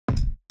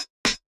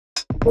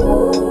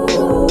G'day,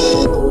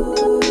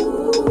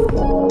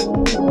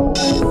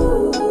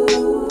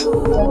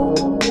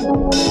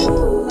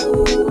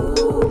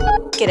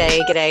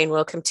 and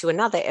welcome to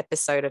another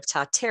episode of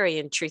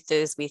Tartarian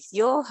Truthers with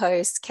your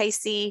hosts,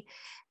 Casey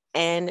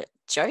and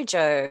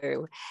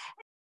JoJo.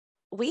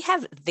 We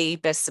have the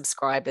best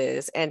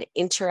subscribers and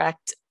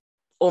interact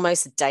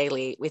almost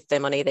daily with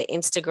them on either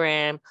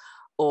Instagram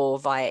or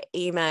via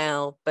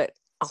email, but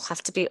I'll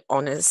have to be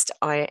honest,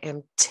 I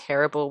am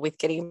terrible with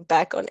getting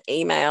back on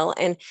email,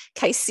 and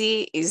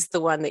Casey is the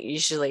one that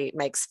usually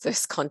makes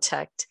first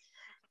contact.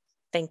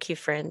 Thank you,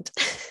 friend.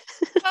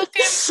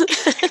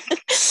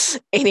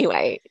 Welcome.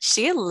 Anyway,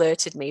 she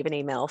alerted me of an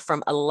email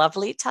from a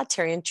lovely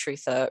Tartarian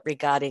Truther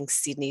regarding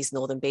Sydney's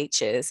northern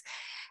beaches.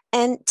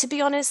 And to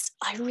be honest,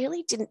 I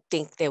really didn't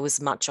think there was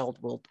much old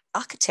world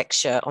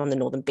architecture on the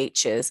northern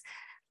beaches,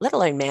 let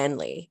alone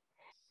Manly.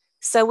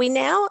 So we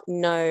now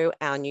know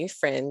our new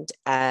friend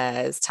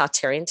as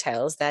Tartarian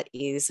Tales. That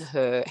is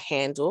her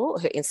handle,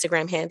 her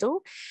Instagram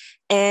handle.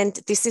 And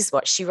this is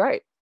what she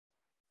wrote.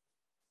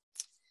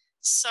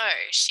 So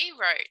she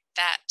wrote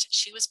that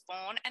she was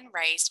born and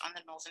raised on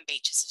the northern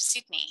beaches of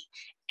Sydney,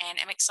 and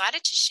am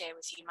excited to share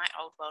with you my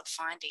old world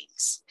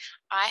findings.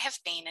 I have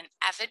been an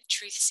avid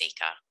truth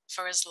seeker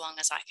for as long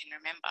as I can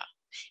remember,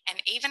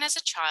 and even as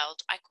a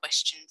child I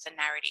questioned the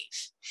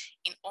narrative.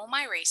 In all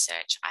my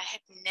research I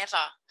had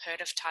never heard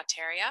of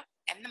Tartaria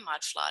and the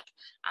mud flood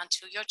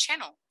until your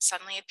channel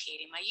suddenly appeared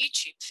in my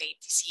YouTube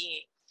feed this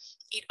year.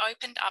 It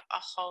opened up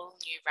a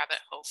whole new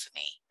rabbit hole for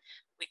me,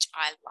 which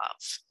I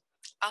love.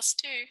 Us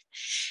too,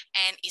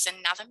 and is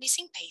another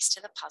missing piece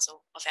to the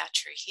puzzle of our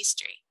true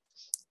history.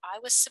 I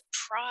was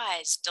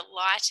surprised,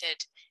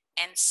 delighted,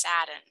 and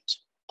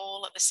saddened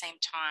all at the same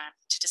time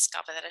to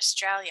discover that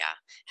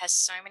Australia has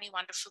so many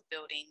wonderful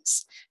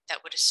buildings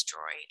that were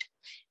destroyed,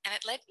 and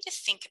it led me to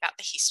think about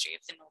the history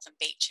of the northern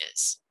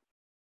beaches.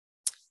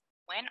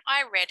 When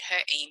I read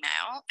her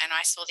email and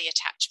I saw the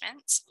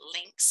attachments,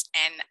 links,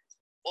 and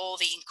all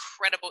the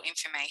incredible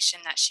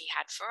information that she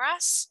had for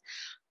us,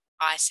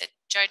 I said,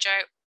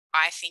 Jojo,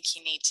 I think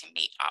you need to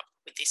meet up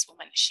with this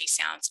woman. She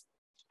sounds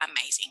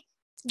amazing.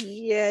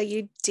 Yeah,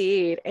 you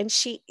did. And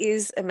she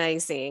is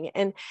amazing.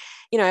 And,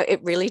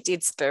 it really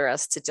did spur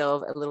us to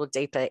delve a little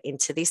deeper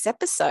into this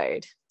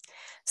episode.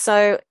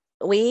 So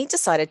we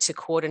decided to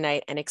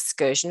coordinate an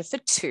excursion for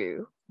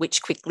two,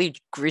 which quickly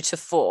grew to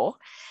four.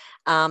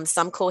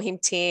 Some call him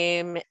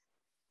Tim,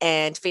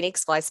 and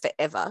Phoenix Flies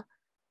Forever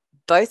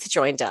both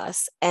joined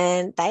us,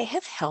 and they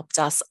have helped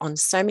us on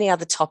so many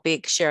other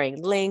topics,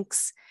 sharing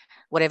links,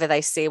 whatever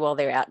they see while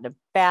they're out and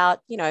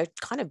about,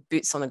 kind of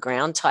boots on the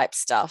ground type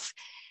stuff.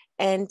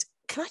 And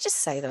can I just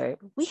say, though,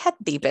 we had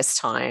the best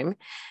time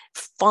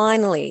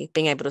finally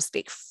being able to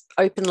speak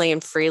openly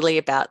and freely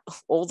about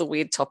all the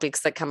weird topics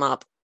that come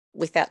up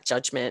without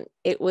judgment.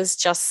 It was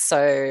just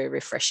so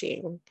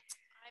refreshing.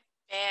 I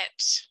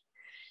bet.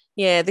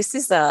 Yeah, this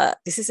is a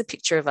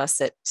picture of us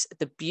at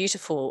the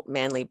beautiful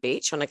Manly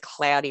Beach on a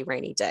cloudy,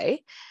 rainy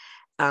day.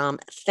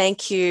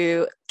 Thank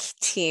you,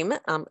 Tim.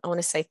 I want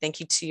to say thank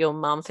you to your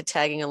mum for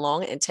tagging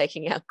along and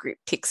taking our group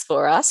pics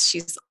for us.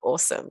 She's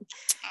awesome.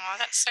 Oh,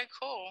 that's so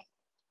cool.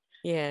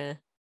 Yeah.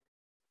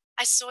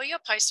 I saw your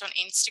post on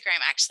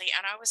Instagram actually,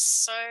 and I was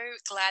so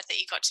glad that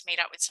you got to meet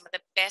up with some of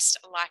the best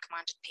like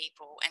minded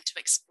people and to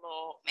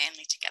explore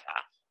Manly together.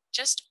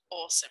 Just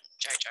awesome,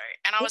 Jojo.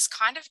 And I was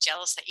kind of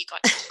jealous that you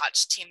got to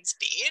touch Tim's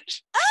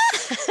beard.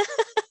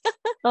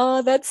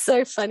 Oh, that's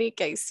so funny,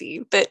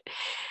 Casey. But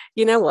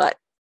you know what?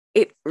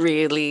 It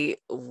really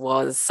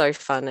was so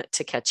fun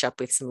to catch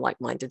up with some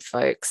like minded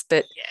folks.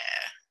 But Yeah.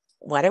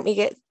 why don't we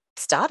get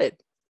started?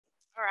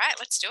 All right,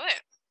 let's do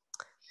it.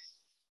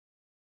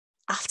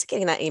 After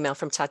getting that email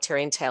from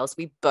Tartarian Tales,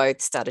 we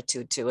both started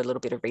to do a little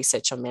bit of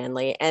research on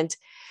Manly. And,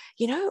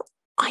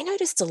 I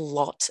noticed a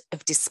lot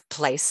of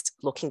displaced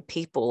looking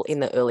people in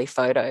the early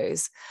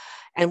photos.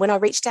 And when I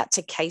reached out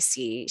to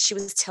Casey, she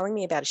was telling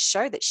me about a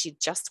show that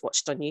she'd just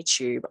watched on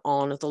YouTube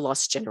on The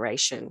Lost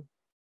Generation.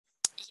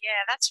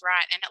 Yeah, that's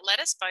right. And it led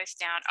us both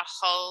down a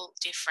whole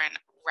different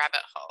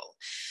rabbit hole.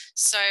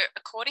 So,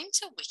 according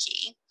to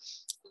Wiki,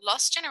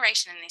 lost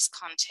generation in this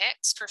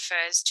context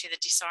refers to the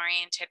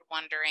disoriented,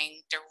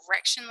 wandering,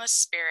 directionless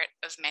spirit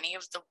of many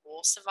of the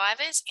war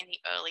survivors in the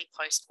early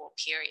post war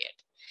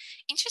period.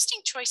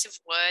 Interesting choice of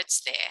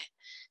words there.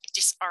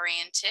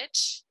 Disoriented,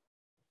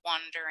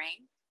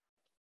 wandering,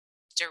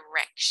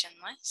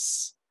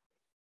 directionless.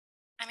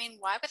 I mean,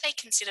 why were they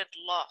considered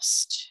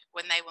lost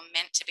when they were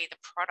meant to be the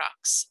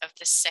products of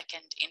the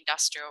second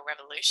industrial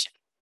revolution?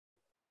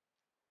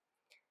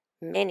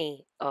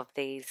 Many of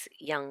these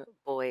young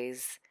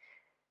boys,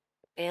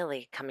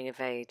 barely coming of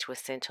age, were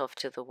sent off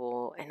to the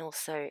war, and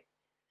also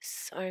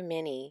so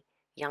many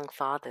young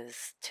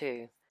fathers,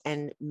 too.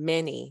 And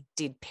many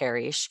did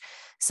perish.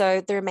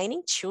 So the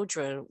remaining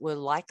children were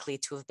likely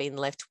to have been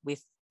left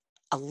with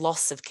a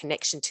loss of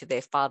connection to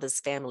their father's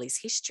family's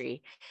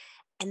history,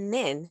 and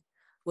then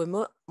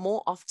were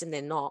more often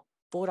than not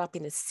brought up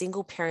in a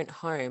single parent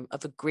home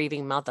of a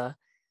grieving mother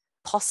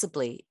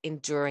possibly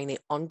enduring the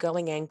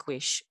ongoing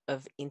anguish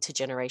of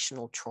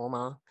intergenerational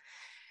trauma.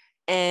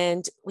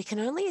 And we can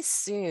only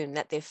assume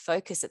that their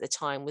focus at the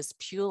time was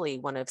purely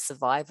one of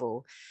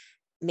survival,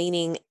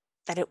 meaning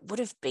that it would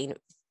have been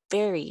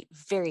very,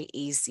 very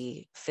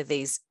easy for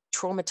these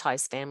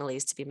traumatized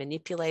families to be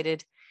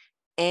manipulated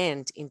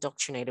and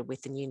indoctrinated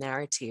with the new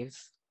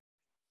narrative.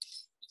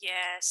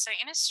 Yeah, so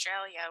in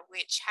Australia,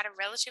 which had a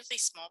relatively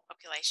small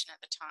population at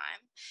the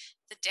time,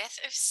 the death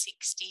of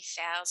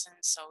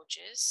 60,000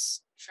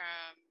 soldiers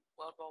from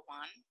World War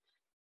One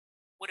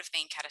would have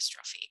been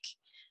catastrophic.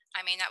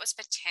 I mean, that was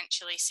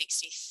potentially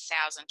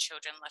 60,000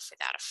 children left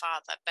without a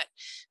father, but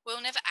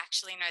we'll never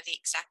actually know the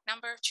exact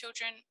number of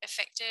children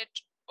affected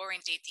or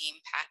indeed the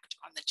impact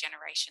on the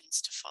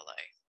generations to follow.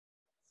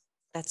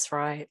 That's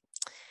right.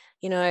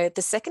 You know,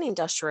 the second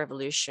industrial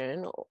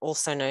revolution,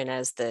 also known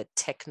as the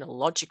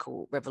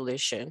technological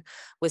revolution,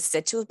 was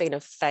said to have been a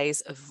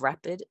phase of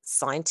rapid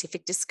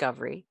scientific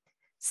discovery,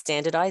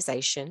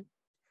 standardization,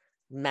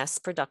 mass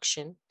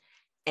production,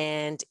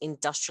 and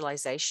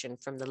industrialization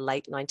from the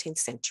late 19th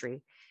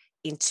century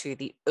into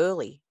the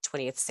early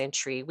 20th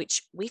century,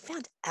 which we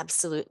found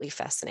absolutely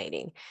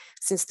fascinating,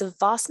 since the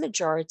vast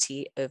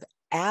majority of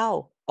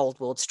our old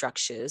world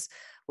structures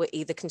were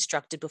either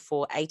constructed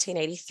before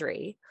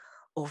 1883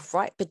 or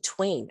right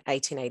between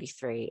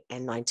 1883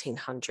 and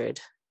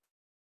 1900.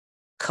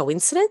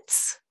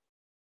 Coincidence?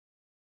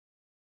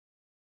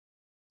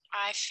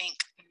 I think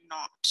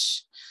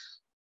not.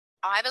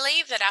 I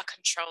believe that our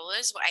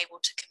controllers were able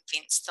to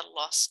convince the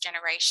lost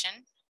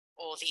generation,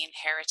 or the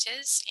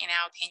inheritors, in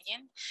our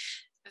opinion,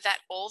 that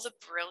all the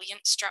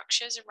brilliant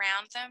structures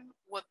around them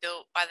were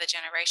built by the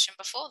generation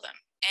before them.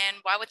 And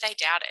why would they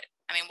doubt it?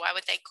 I mean, why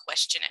would they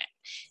question it?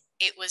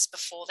 It was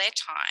before their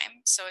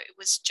time, so it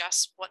was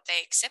just what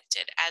they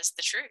accepted as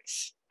the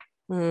truth.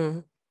 Hmm.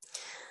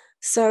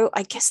 So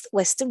I guess the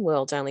Western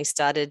world only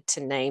started to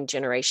name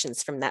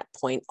generations from that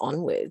point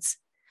onwards.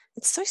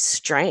 It's so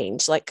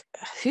strange. Like,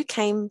 who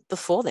came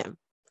before them?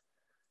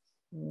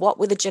 What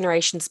were the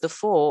generations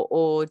before?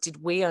 Or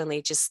did we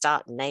only just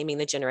start naming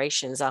the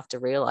generations after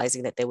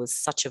realizing that there was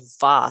such a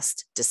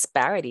vast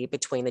disparity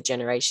between the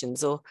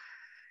generations? Or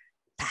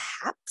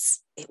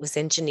perhaps it was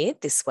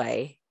engineered this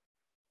way.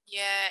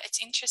 Yeah,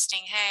 it's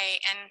interesting, hey?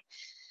 And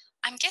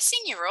I'm guessing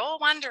you're all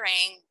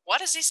wondering,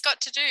 what has this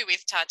got to do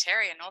with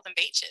Tartaria Northern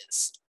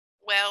Beaches?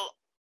 Well,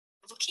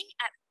 looking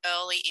at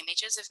early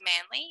images of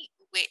Manly,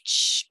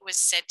 which was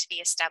said to be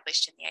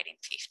established in the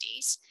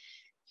 1850s,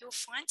 you'll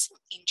find some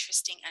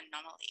interesting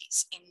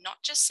anomalies in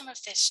not just some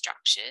of their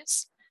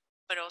structures,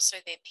 but also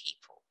their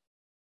people.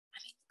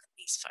 I mean, look at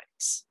these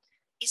folks.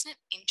 Isn't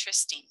it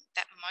interesting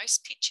that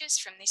most pictures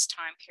from this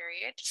time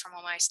period, from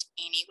almost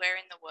anywhere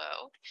in the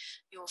world,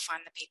 you will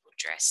find the people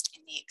dressed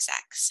in the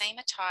exact same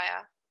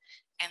attire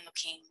and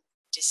looking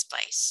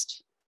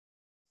displaced,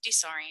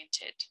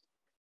 disoriented,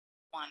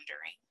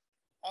 wandering,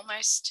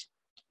 almost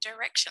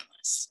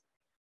directionless.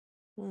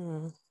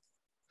 Hmm.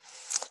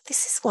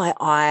 This is why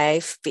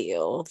I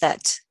feel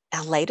that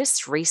our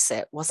latest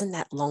reset wasn't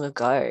that long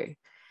ago.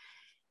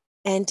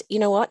 And you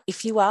know what?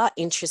 If you are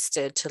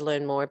interested to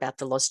learn more about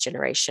the Lost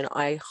Generation,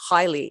 I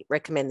highly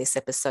recommend this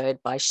episode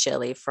by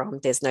Shelley from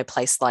There's No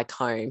Place Like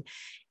Home.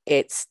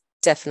 It's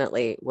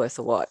definitely worth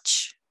a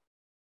watch.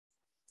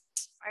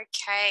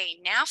 Okay,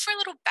 now for a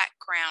little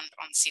background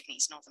on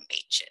Sydney's northern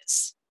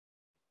beaches.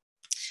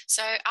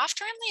 So,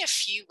 after only a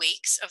few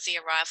weeks of the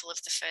arrival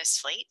of the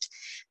First Fleet,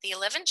 the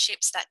 11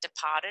 ships that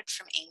departed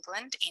from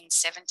England in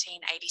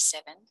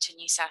 1787 to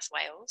New South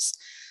Wales,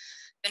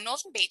 the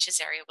Northern Beaches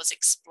area was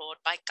explored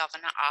by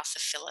Governor Arthur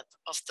Phillip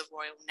of the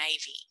Royal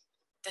Navy.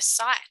 The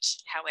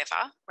site,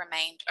 however,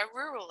 remained a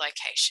rural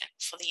location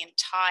for the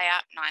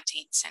entire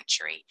 19th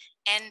century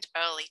and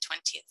early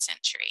 20th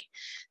century.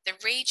 The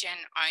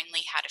region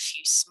only had a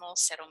few small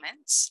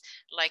settlements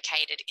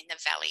located in the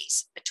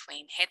valleys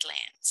between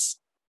headlands.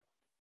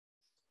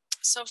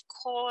 So, of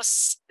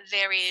course,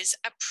 there is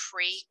a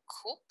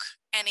pre-Cook,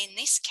 and in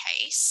this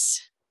case,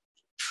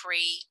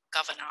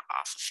 pre-Governor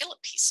Arthur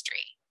Phillip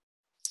history.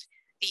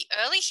 The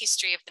early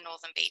history of the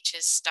Northern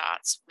Beaches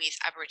starts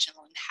with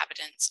Aboriginal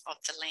inhabitants of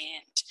the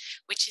land,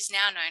 which is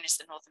now known as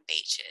the Northern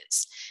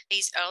Beaches.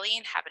 These early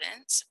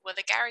inhabitants were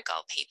the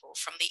Garigal people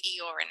from the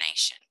Eora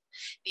Nation.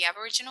 The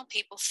Aboriginal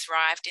people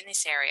thrived in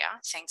this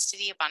area thanks to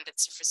the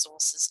abundance of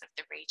resources of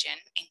the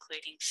region,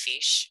 including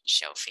fish,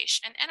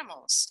 shellfish, and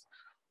animals.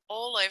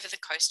 All over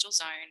the coastal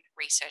zone,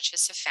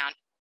 researchers have found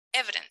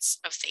evidence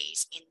of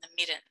these in the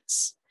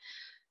middens.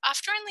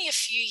 After only a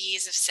few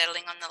years of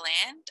settling on the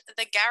land,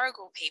 the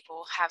Garigal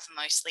people have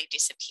mostly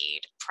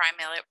disappeared,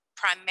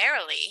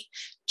 primarily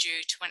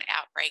due to an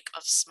outbreak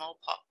of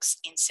smallpox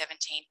in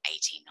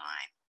 1789.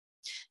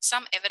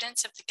 Some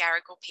evidence of the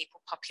Garigal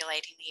people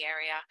populating the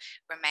area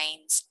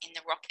remains in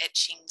the rock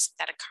etchings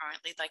that are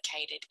currently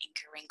located in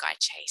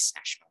Ku-ring-gai Chase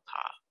National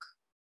Park.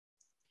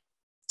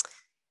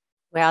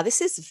 Wow,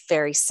 this is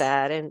very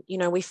sad. And, you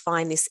know, we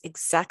find this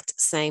exact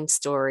same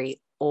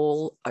story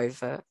all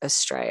over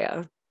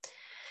Australia.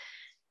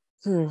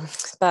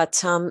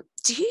 But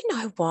Do you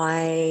know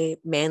why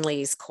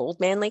Manly is called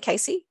Manly,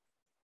 Casey?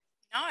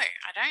 No, I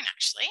don't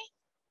actually.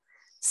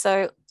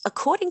 So,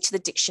 according to the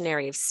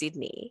Dictionary of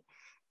Sydney,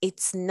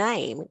 its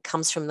name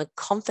comes from the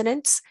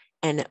confidence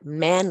and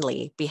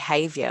manly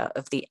behaviour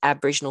of the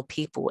Aboriginal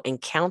people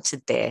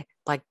encountered there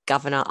by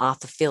Governor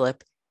Arthur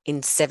Phillip in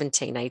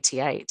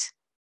 1788.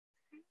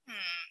 Hmm,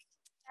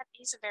 that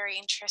is a very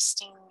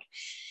interesting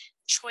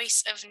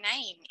choice of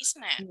name,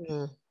 isn't it?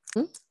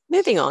 Mm-hmm.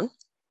 Moving on.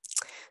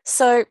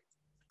 So,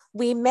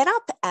 we met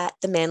up at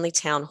the Manly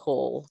Town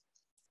Hall.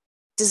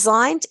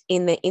 Designed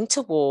in the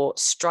interwar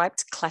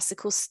striped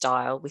classical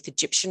style with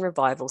Egyptian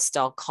revival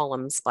style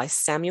columns by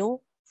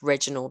Samuel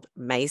Reginald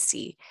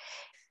Macy,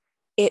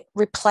 it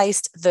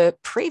replaced the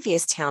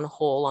previous town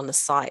hall on the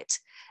site,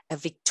 a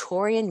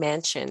Victorian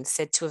mansion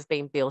said to have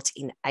been built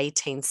in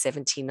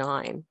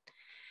 1879.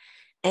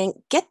 And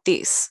get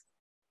this,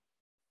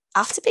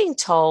 after being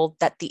told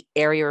that the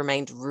area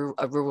remained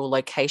a rural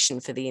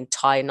location for the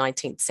entire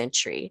 19th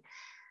century,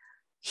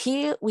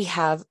 here we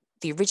have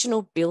the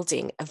original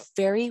building, a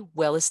very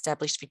well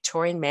established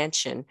Victorian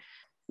mansion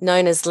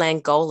known as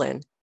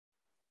Langolan,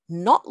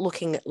 not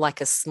looking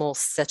like a small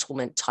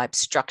settlement type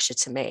structure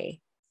to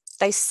me.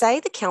 They say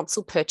the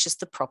council purchased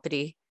the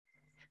property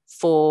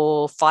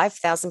for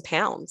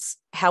 £5,000.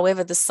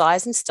 However, the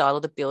size and style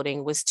of the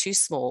building was too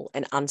small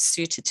and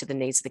unsuited to the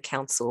needs of the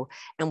council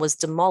and was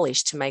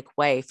demolished to make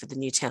way for the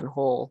new town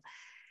hall.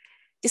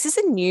 This is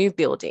a new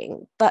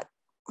building, but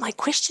my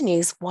question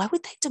is, why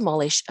would they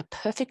demolish a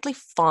perfectly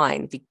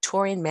fine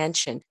Victorian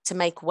mansion to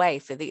make way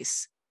for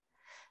this?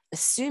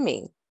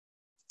 Assuming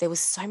there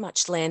was so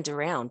much land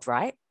around,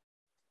 right?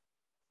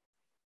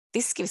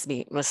 This gives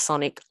me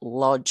Masonic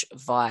Lodge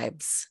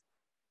vibes.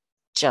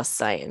 Just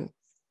saying.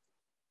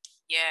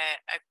 Yeah,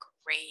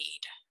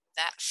 agreed.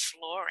 That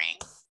flooring.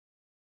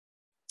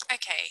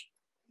 Okay,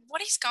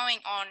 what is going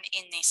on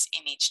in this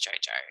image,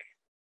 JoJo?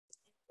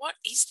 What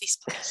is this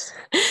place?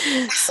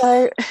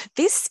 So,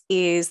 this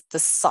is the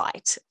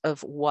site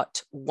of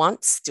what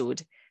once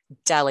stood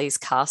Daly's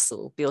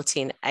Castle, built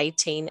in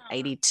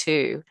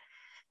 1882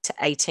 to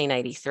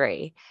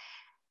 1883,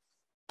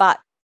 but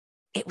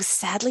it was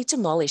sadly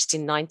demolished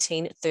in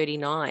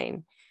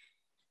 1939.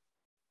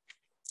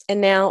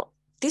 And now,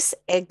 this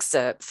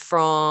excerpt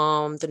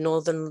from the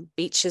Northern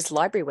Beaches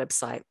Library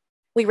website.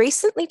 We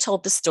recently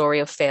told the story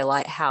of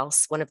Fairlight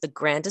House, one of the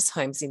grandest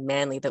homes in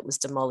Manly that was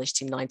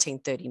demolished in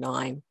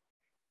 1939.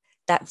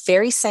 That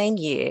very same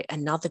year,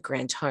 another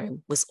grand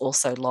home was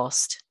also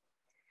lost.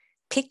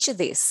 Picture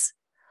this: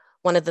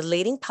 one of the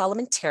leading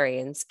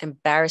parliamentarians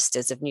and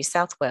barristers of New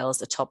South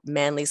Wales atop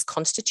Manly's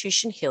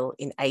Constitution Hill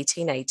in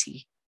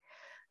 1880,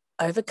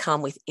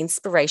 overcome with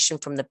inspiration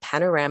from the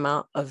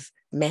panorama of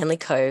Manly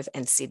Cove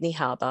and Sydney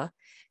Harbour,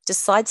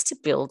 decides to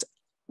build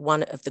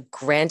one of the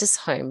grandest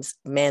homes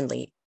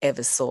Manly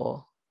ever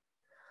saw.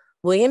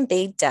 William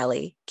B.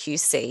 Daly,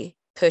 QC,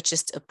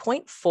 purchased a zero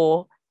point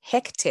 0.4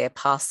 hectare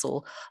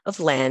parcel of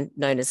land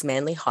known as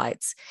Manly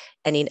Heights,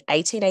 and in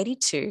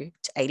 1882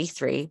 to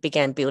 83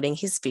 began building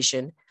his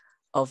vision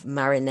of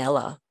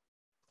Marinella,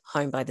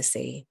 home by the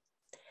sea.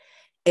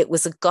 It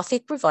was a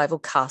Gothic revival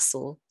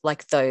castle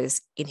like those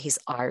in his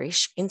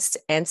Irish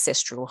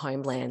ancestral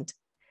homeland.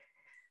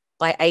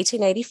 By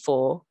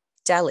 1884,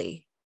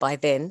 Daly, by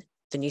then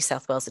the New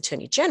South Wales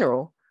Attorney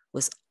General,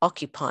 was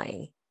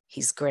occupying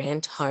his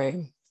grand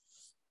home.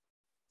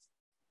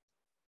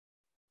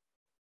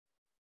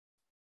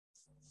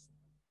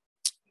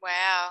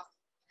 Wow.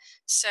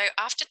 So,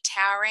 after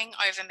towering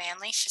over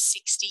Manly for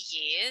 60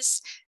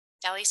 years,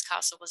 Daly's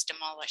Castle was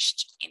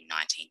demolished in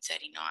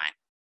 1939.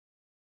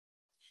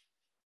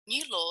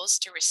 New laws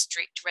to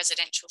restrict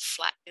residential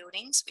flat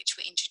buildings, which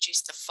were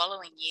introduced the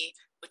following year,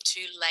 were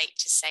too late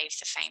to save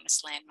the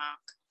famous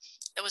landmark.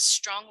 There was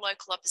strong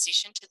local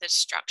opposition to the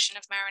destruction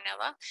of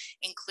Marinella,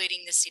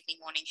 including the Sydney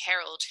Morning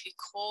Herald, who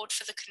called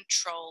for the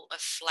control of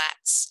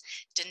flats,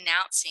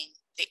 denouncing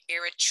the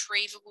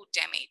irretrievable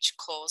damage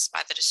caused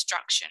by the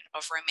destruction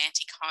of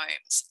romantic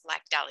homes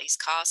like Daly's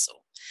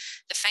Castle.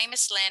 The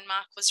famous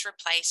landmark was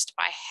replaced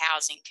by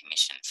Housing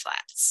Commission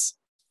flats,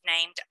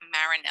 named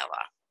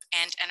Marinella,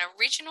 and an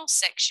original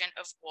section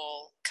of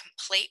wall,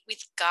 complete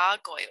with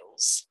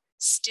gargoyles,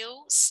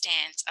 still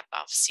stands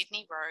above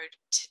Sydney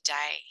Road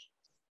today.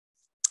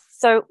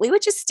 So we were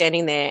just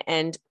standing there,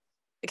 and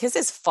because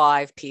there's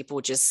 5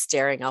 people just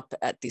staring up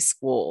at this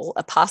wall,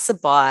 a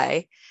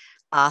passerby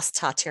asked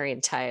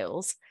Tartarian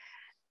Tales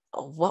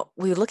what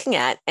we were looking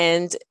at.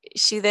 And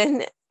she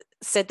then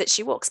said that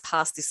she walks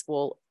past this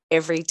wall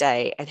every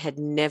day and had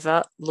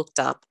never looked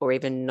up or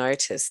even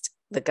noticed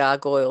the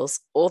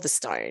gargoyles or the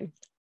stone.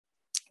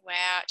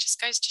 Wow, it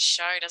just goes to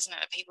show, doesn't it,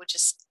 that people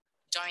just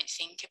don't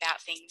think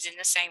about things in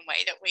the same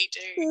way that we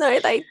do. No,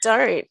 they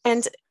don't.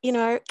 And,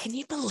 can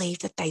you believe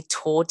that they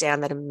tore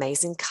down that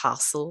amazing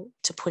castle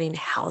to put in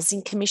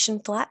housing commission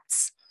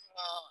flats?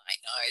 Oh, I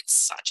know, it's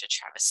such a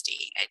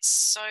travesty. It's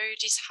so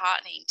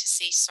disheartening to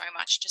see so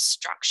much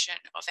destruction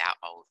of our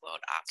old world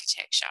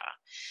architecture.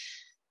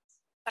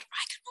 But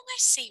I can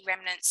almost see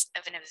remnants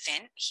of an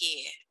event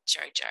here,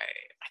 JoJo.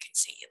 I can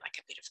see like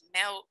a bit of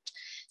melt,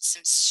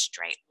 some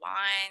straight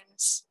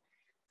lines.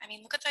 I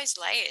mean, look at those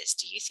layers.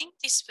 Do you think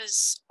this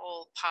was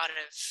all part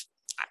of,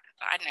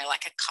 I don't know,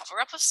 like a cover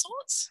up of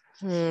sorts?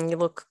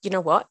 Look, you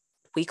know what?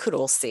 We could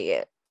all see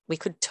it. We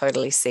could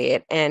totally see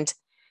it. And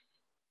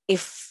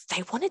if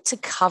they wanted to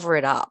cover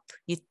it up,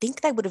 you'd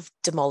think they would have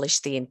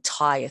demolished the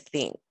entire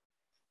thing.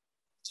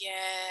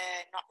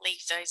 Yeah, not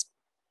leave those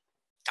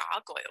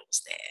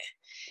gargoyles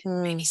there.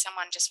 Maybe Mm,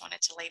 someone just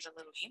wanted to leave a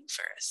little hint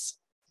for us.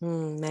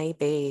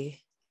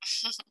 maybe,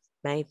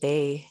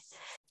 maybe.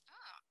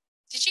 Oh,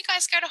 did you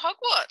guys go to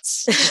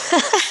Hogwarts?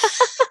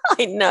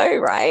 I know,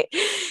 right?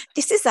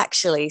 This is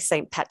actually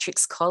St.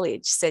 Patrick's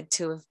College, said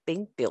to have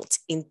been built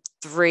in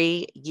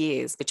 3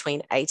 years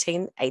between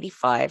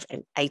 1885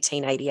 and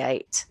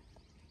 1888.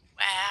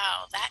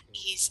 Wow, that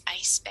is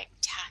a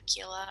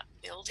spectacular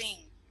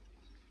building.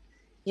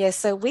 Yeah,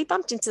 so we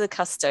bumped into the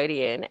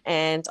custodian,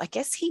 and I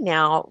guess he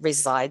now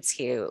resides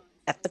here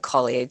at the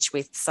college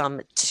with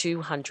some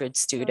 200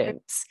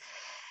 students.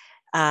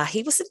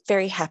 He wasn't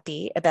very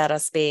happy about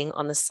us being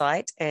on the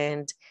site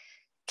and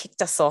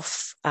kicked us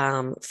off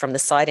from the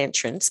side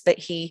entrance, but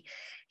he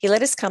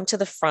let us come to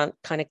the front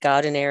kind of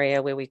garden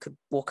area where we could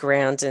walk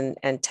around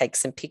and take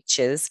some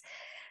pictures.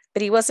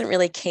 But he wasn't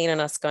really keen on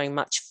us going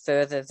much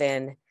further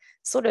than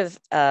sort of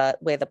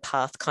where the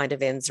path kind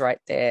of ends right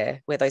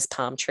there, where those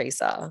palm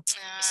trees are.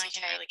 So you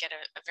didn't really get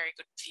a very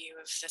good view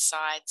of the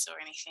sides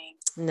or anything.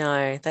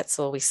 No, that's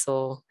all we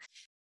saw.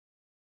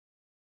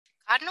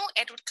 Cardinal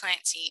Edward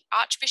Clancy,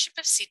 Archbishop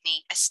of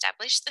Sydney,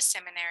 established the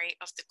Seminary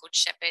of the Good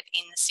Shepherd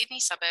in the Sydney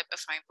suburb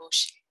of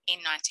Homebush in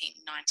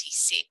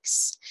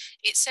 1996.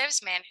 It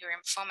serves men who are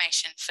in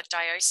formation for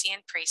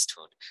diocesan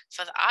priesthood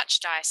for the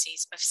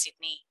Archdiocese of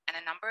Sydney and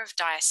a number of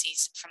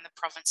dioceses from the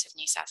province of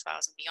New South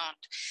Wales and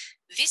beyond.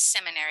 This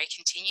seminary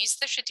continues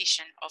the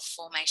tradition of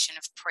formation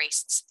of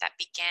priests that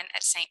began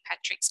at St.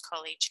 Patrick's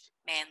College,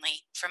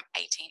 Manly, from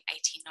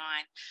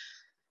 1889.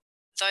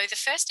 Though the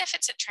first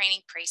efforts at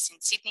training priests in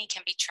Sydney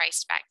can be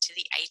traced back to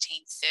the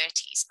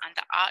 1830s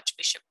under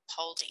Archbishop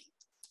Paulding,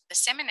 the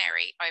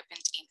seminary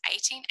opened in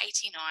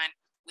 1889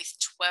 with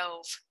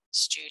 12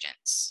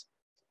 students.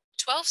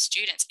 12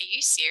 students? Are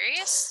you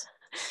serious?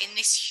 In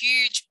this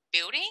huge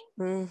building?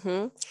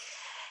 Mm-hmm.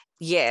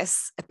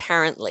 Yes,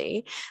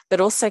 apparently.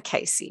 But also,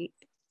 Casey,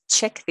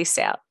 check this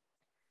out.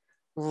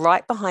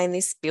 Right behind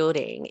this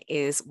building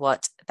is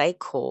what they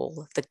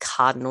call the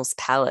Cardinal's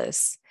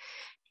Palace.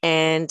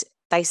 And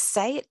they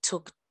say it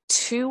took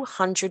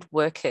 200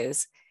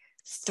 workers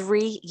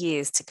 3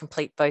 years to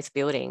complete both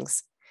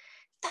buildings.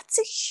 That's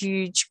a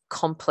huge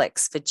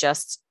complex for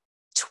just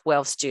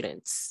 12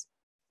 students.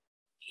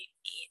 It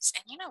is.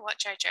 And you know what,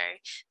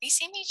 JoJo?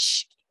 This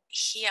image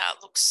here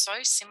looks so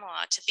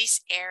similar to this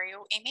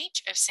aerial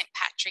image of St.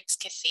 Patrick's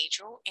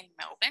Cathedral in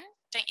Melbourne,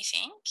 don't you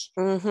think?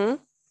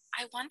 Mm-hmm.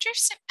 I wonder if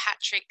St.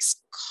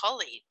 Patrick's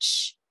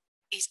College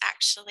is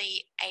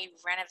actually a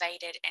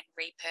renovated and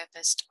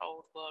repurposed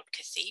old world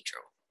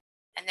cathedral,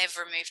 and they've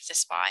removed the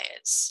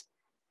spires.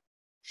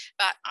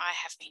 But I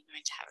have been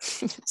known to have a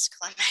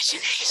fantastical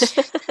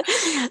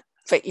imagination.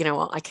 But you know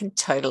what? I can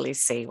totally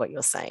see what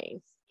you're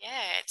saying.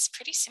 Yeah, it's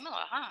pretty similar,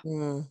 huh?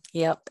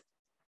 Yep.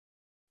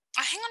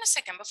 Oh, hang on a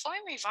second before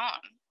we move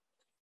on.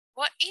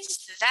 What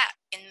is that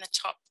in the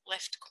top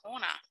left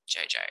corner,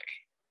 JoJo?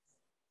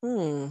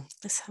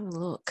 Let's have a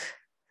look.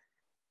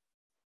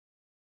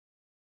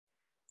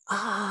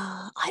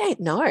 I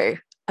don't know.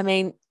 I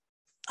mean,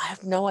 I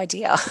have no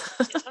idea.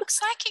 It looks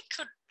like it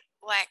could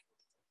like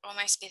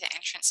almost be the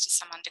entrance to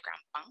some underground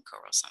bunker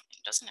or something,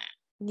 doesn't it?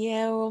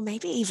 Yeah, or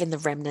maybe even the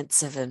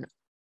remnants of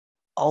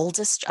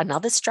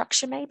another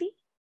structure, maybe.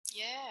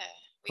 Yeah.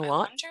 I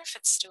What? wonder if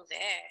it's still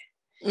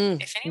there.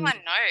 Mm. If anyone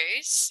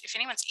knows, if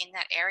anyone's in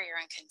that area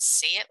and can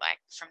see it like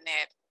from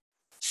their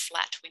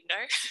flat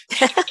window,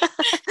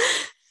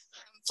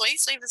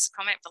 please leave us a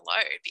comment below.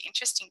 It'd be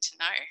interesting to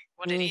know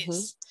what it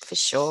is. For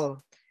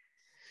sure.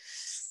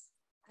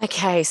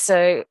 Okay,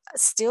 so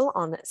still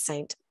on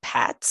St.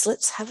 Pat's,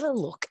 let's have a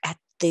look at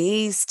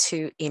these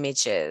two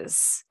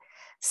images.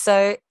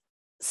 So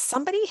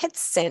somebody had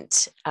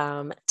sent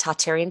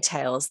Tartarian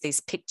Tales these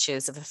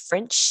pictures of a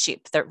French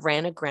ship that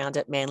ran aground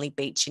at Manly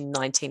Beach in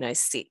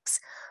 1906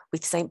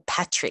 with St.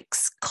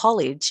 Patrick's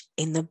College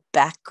in the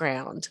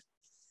background.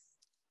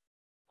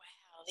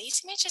 Wow,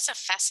 these images are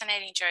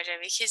fascinating,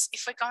 JoJo, because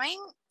if we're going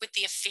with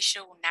the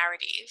official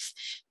narrative,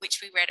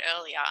 which we read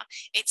earlier,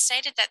 it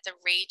stated that the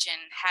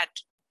region had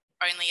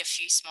only a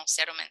few small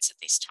settlements at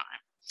this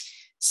time.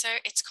 So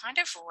it's kind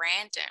of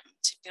random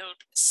to build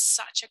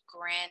such a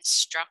grand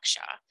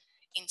structure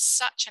in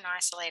such an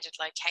isolated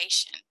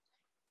location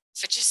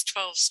for just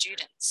 12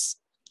 students.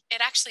 It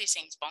actually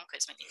seems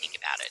bonkers when you think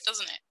about it,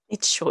 doesn't it?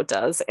 It sure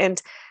does.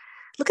 And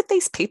look at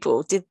these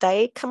people. Did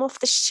they come off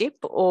the ship,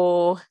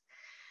 or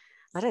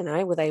I don't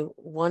know, were they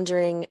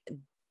wandering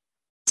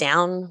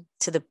down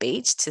to the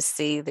beach to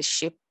see the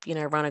ship,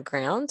 run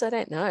aground? I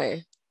don't know.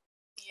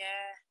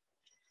 Yeah.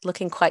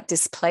 Looking quite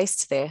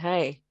displaced there,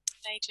 hey?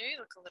 They do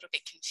look a little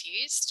bit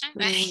confused, don't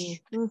they?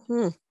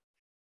 Mm-hmm.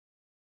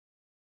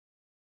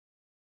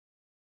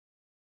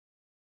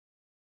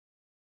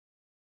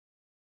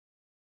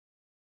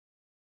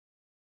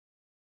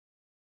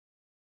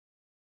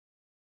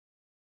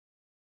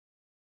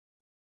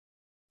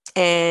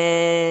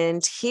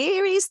 And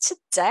here is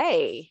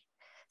today,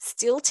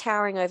 still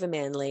towering over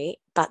Manly,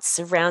 but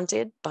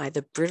surrounded by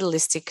the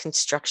brutalistic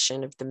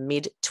construction of the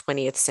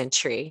mid-20th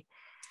century.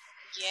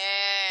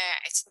 Yeah,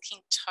 it's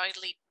looking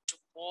totally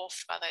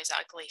dwarfed by those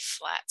ugly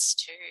flats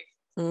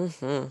too.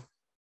 Mm-hmm.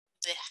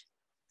 Yeah.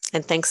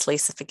 And thanks,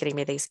 Lisa, for getting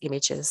me these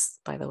images,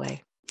 by the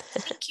way.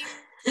 Thank you.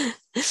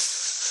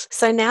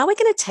 So now we're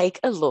going to take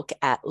a look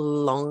at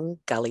Long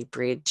Gully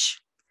Bridge.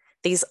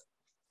 These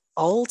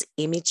old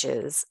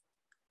images,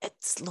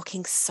 it's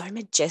looking so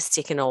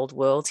majestic and old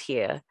world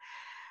here.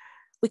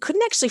 We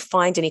couldn't actually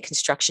find any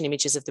construction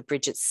images of the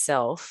bridge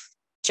itself,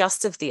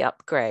 just of the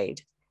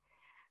upgrade.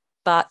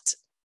 But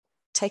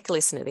take a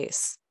listen to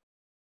this.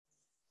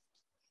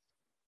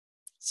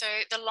 So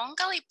the Long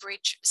Gully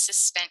Bridge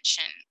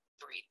suspension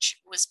bridge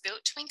was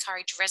built to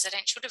encourage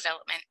residential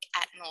development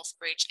at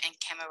Northbridge and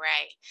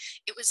Camaray.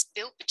 It was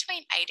built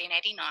between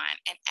 1889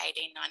 and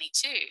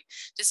 1892,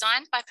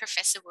 designed by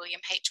Professor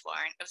William H.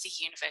 Warren of the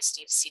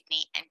University of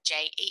Sydney and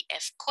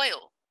J.E.F.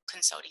 Coyle,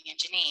 consulting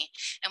engineer,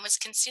 and was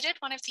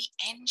considered one of the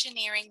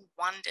engineering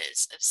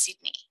wonders of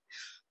Sydney.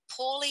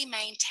 Poorly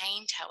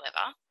maintained,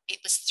 however, it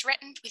was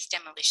threatened with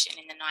demolition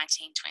in the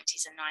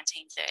 1920s and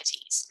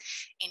 1930s.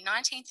 In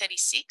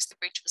 1936,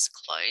 the bridge was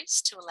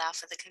closed to allow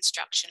for the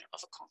construction of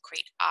a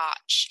concrete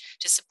arch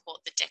to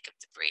support the deck of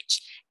the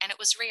bridge, and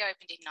it was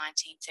reopened in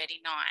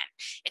 1939.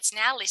 It's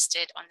now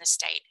listed on the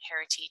State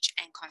Heritage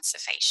and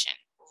Conservation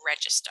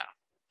Register.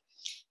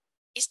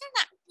 Isn't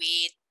that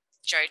weird,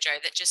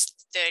 JoJo, that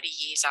just 30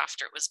 years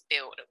after it was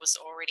built, it was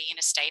already in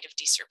a state of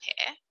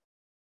disrepair?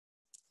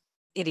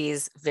 It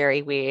is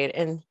very weird.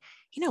 And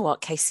you know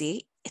what,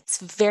 Casey? It's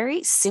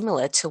very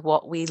similar to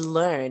what we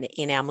learn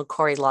in our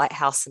Macquarie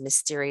Lighthouse and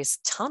Mysterious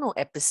Tunnel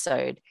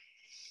episode.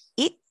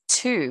 It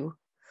too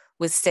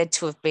was said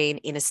to have been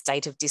in a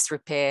state of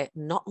disrepair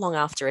not long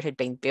after it had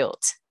been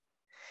built.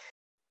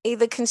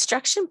 Either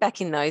construction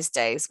back in those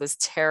days was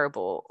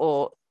terrible,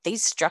 or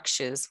these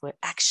structures were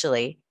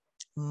actually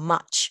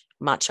much,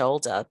 much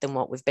older than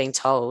what we've been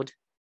told.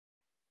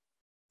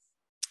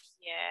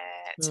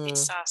 Yeah, it's a bit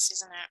sus,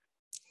 isn't it?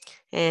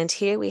 And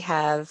here we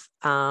have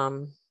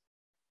an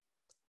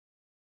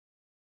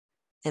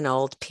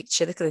old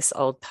picture. Look at this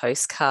old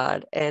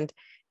postcard. And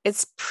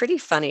it's pretty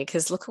funny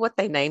because look at what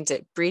they named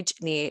it, Bridge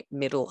near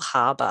Middle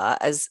Harbour,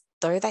 as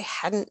though they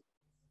hadn't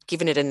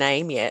given it a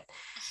name yet.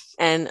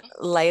 And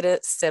later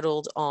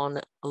settled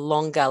on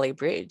Long Gully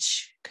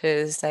Bridge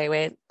because they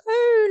went,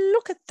 oh,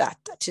 look at that.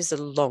 That is a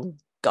long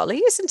gully,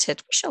 isn't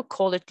it? We shall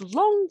call it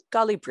Long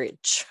Gully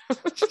Bridge.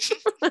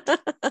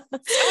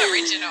 So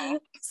original.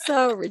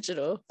 So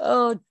original.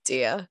 Oh,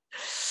 dear.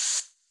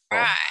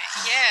 Right,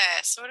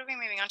 yeah. So what are we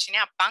moving on to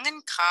now?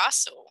 Bungan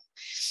Castle.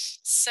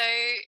 So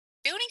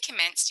building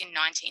commenced in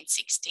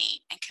 1916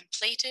 and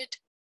completed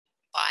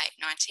by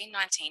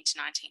 1919 to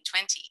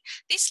 1920.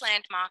 This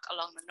landmark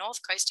along the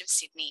north coast of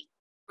Sydney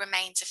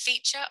remains a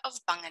feature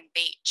of Bungan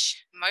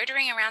Beach.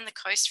 Motoring around the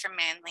coast from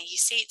Manly, you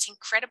see its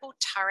incredible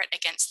turret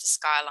against the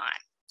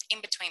skyline,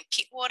 in between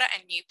Pittwater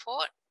and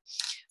Newport,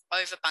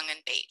 over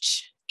Bungan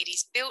Beach. It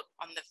is built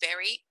on the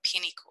very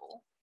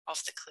pinnacle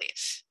of the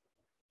cliff.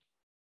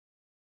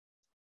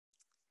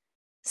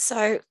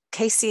 So,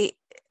 Casey,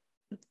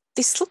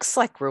 this looks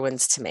like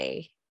ruins to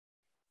me.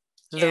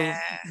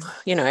 Yeah.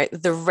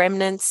 The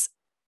remnants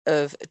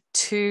of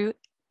two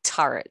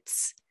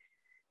turrets.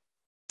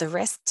 The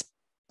rest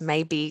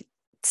may be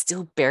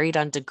still buried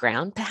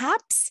underground,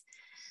 perhaps.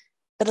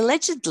 But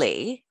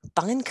allegedly,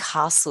 Bungan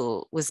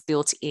Castle was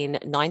built in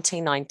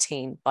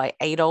 1919 by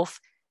Adolf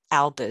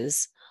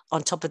Albers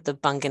on top of the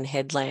Bungan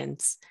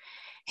Headlands.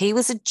 He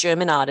was a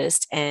German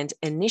artist, and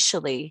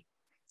initially,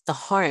 the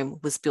home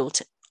was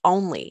built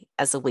only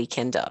as a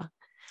weekender.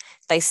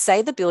 They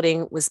say the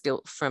building was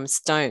built from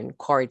stone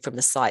quarried from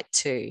the site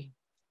too.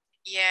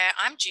 Yeah,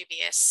 I'm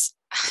dubious.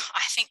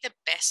 I think the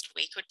best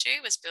we could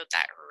do was build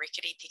that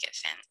rickety picket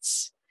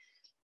fence.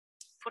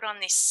 Put on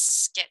this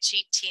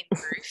sketchy tin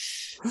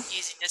roof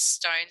using the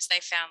stones they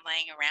found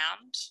laying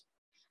around.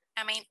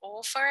 I mean,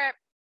 all for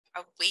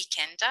a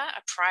weekender,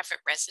 a private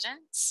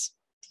residence.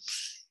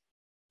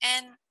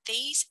 And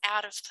these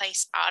out of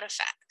place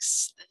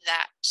artifacts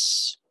that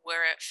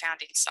were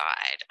found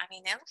inside, I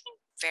mean, they're looking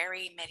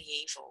very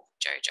medieval,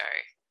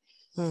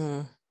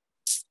 JoJo.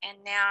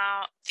 And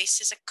now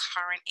this is a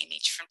current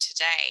image from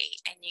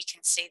today, and you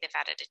can see they've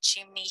added a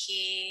chimney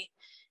here,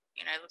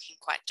 looking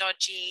quite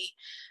dodgy.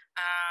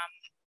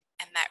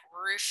 And that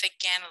roof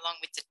again, along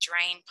with the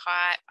drain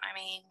pipe. I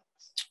mean,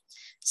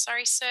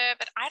 sorry, sir,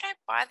 but I don't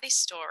buy this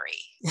story.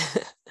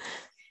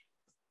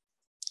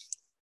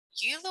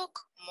 You look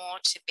more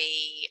to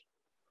be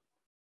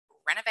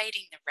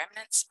renovating the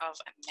remnants of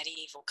a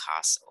medieval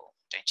castle,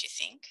 don't you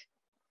think?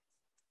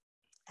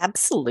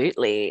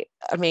 Absolutely.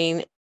 I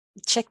mean,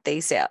 check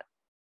these out.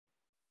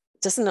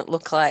 Doesn't it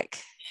look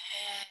like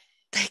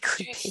Yeah. they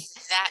could be?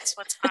 That's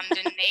what's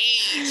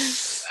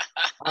underneath.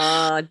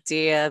 Oh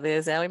dear,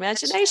 there's our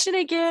imagination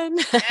again.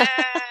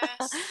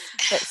 Yes.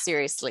 But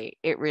seriously,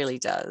 it really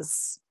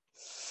does.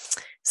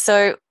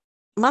 So,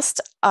 must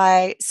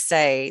I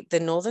say, the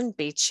Northern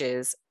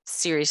Beaches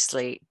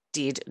seriously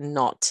did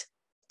not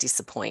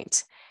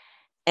disappoint.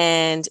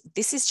 And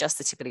this is just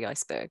the tip of the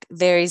iceberg.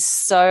 There is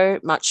so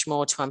much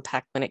more to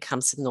unpack when it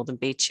comes to the Northern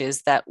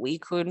Beaches that we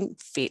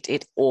couldn't fit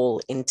it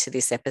all into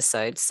this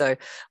episode. So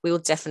we will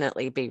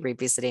definitely be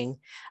revisiting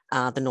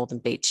the Northern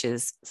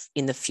Beaches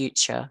in the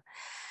future.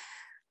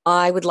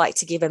 I would like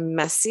to give a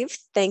massive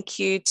thank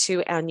you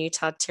to our new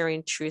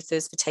Tartarian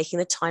Truthers for taking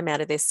the time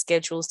out of their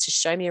schedules to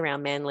show me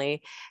around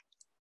Manly.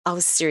 I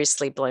was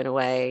seriously blown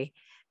away.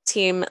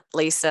 Tim,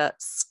 Lisa,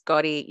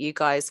 Scotty, you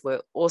guys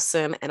were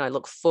awesome, and I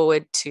look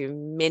forward to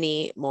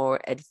many more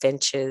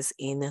adventures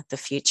in the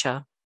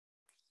future.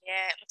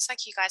 Yeah, it looks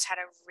like you guys had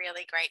a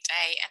really great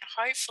day, and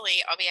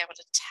hopefully I'll be able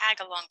to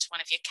tag along to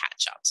one of your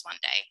catch-ups one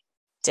day.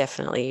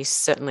 Definitely, you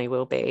certainly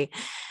will be.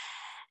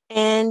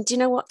 And you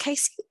know what,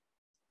 Casey?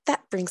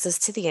 That brings us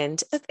to the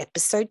end of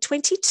episode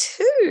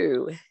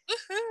 22.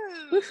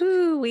 Woohoo!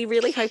 Woohoo! We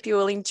really hope you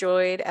all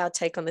enjoyed our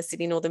take on the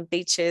Sydney Northern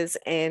Beaches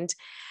and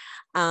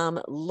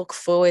look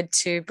forward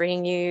to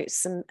bringing you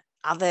some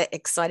other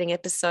exciting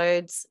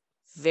episodes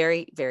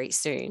very, very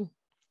soon.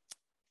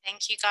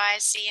 Thank you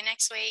guys. See you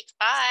next week.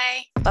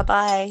 Bye.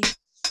 Bye-bye.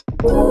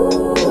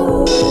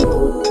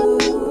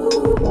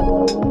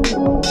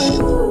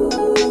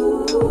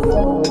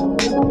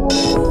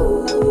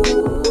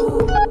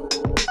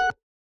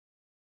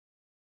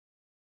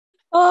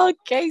 Oh,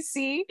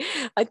 Casey,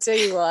 I tell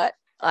you what,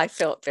 I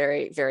felt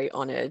very, very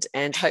honored.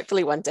 And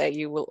hopefully one day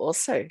you will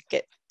also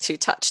get to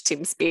touch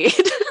Tim's beard.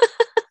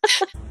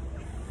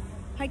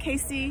 Hi,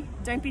 Casey.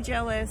 Don't be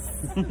jealous.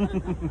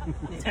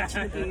 Touch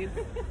the beard.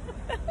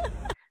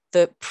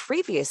 The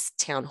previous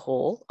town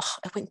hall,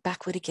 I went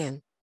backward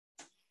again.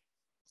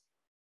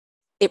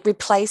 It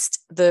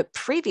replaced the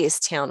previous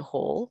town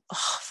hall.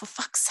 Oh, for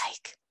fuck's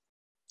sake.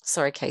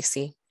 Sorry,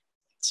 Casey.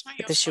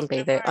 This shouldn't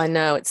be there. I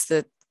know it's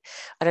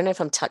I don't know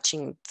if I'm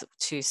touching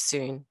too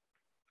soon.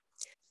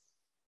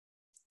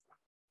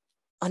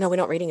 Oh, no, we're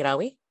not reading it, are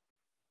we?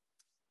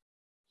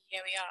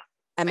 Yeah, we are.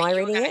 Am I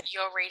reading it?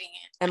 You're reading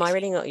it. Am I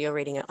reading it or you're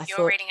reading it?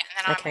 You're reading it,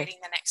 and then okay. I'm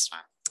reading the next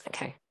one.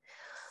 Okay.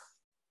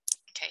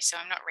 Okay, so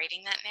I'm not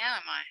reading that now,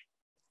 am I?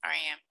 Or I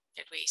am.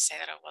 Did we say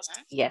that I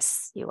wasn't?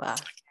 Yes, you are.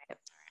 Okay. Yep.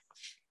 All right.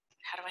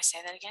 How do I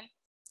say that again?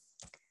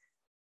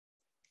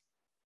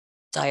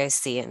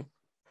 Diocesan.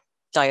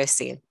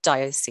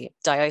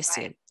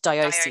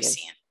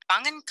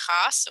 Bungan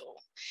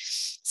Castle.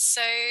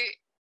 So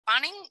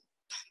Bunning,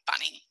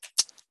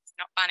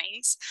 not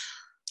Bunnings.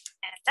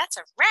 And that's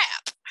a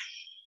wrap.